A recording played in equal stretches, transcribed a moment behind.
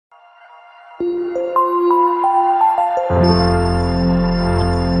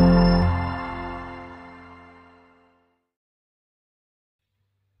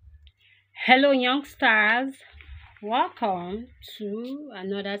Hello, youngsters. Welcome to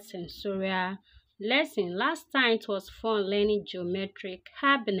another sensorial lesson. Last time it was fun learning geometric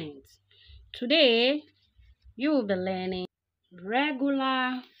cabinets. Today, you will be learning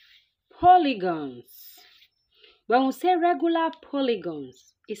regular polygons. When we say regular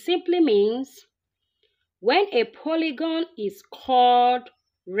polygons, it simply means when a polygon is called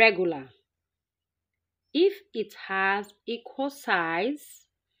regular, if it has equal size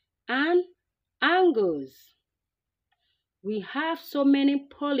and angles. We have so many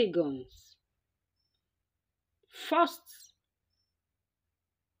polygons. First,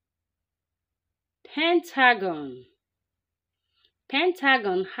 pentagon.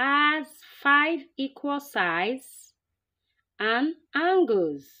 Pentagon has 5 equal sides and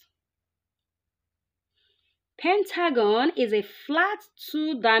angles. Pentagon is a flat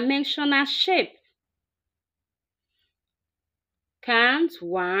 2-dimensional shape. Count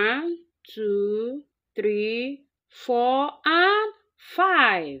 1, 2, 3, 4, and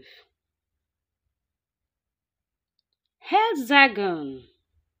 5. Hexagon.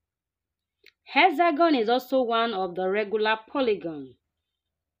 Hexagon is also one of the regular polygons,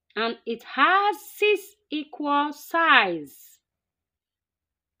 and it has 6 equal sides.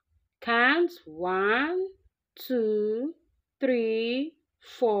 Count 1, 2, 3,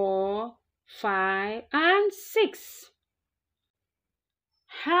 4, 5, and 6.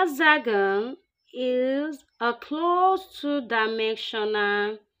 Hexagon is a closed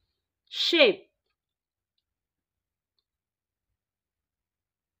 2-dimensional shape.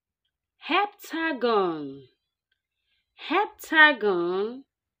 Heptagon. Heptagon.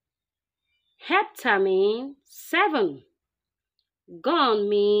 Hepta means 7. Gon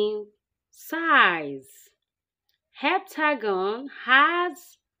means size. Heptagon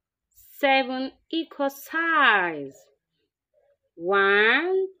has 7 equal sides.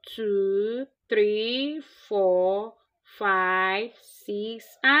 1, 2, 3, 4, 5, 6,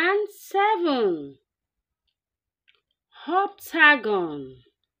 and 7. Heptagon.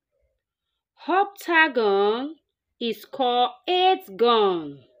 Heptagon is called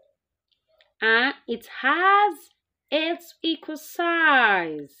 8gon, and it has 8 equal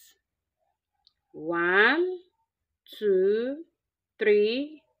sides. 1, 2,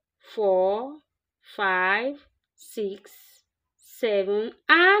 3, 4, 5, 6, 7,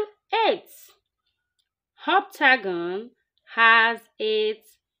 and 8. Heptagon has 8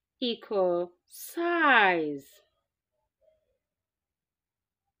 equal sides.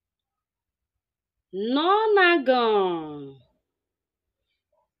 Nonagon.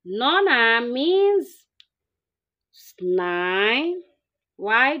 Nona means 9,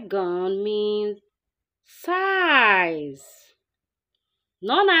 while gon means size.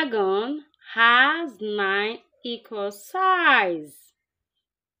 Nonagon has 9 equal sides.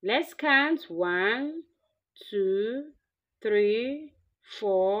 Let's count 1, 2, 3,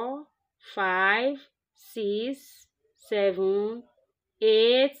 4, 5, 6, 7,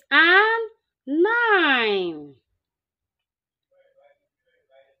 8, and 9.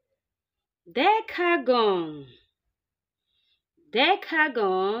 Decagon.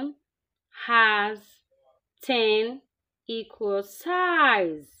 Decagon has 10 equal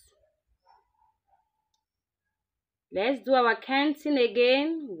sides. Let's do our counting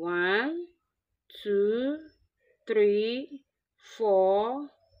again. 1, 2, 3, 4,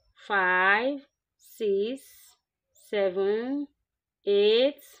 5, 6, 7,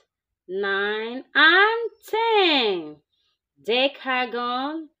 8, 9, and 10.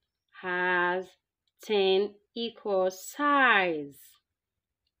 Decagon has 10 equal sides.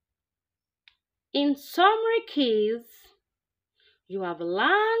 In summary keys, you have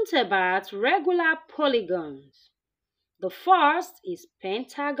learned about regular polygons. The first is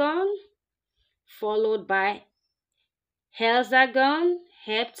pentagon, followed by hexagon,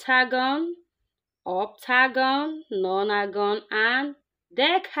 heptagon, octagon, nonagon, and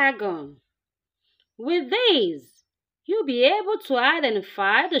decagon. With these, you'll be able to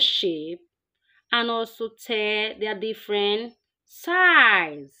identify the shape and also tell their different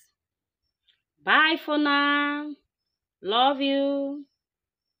size. Bye for now. Love you.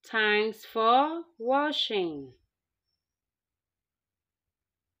 Thanks for watching.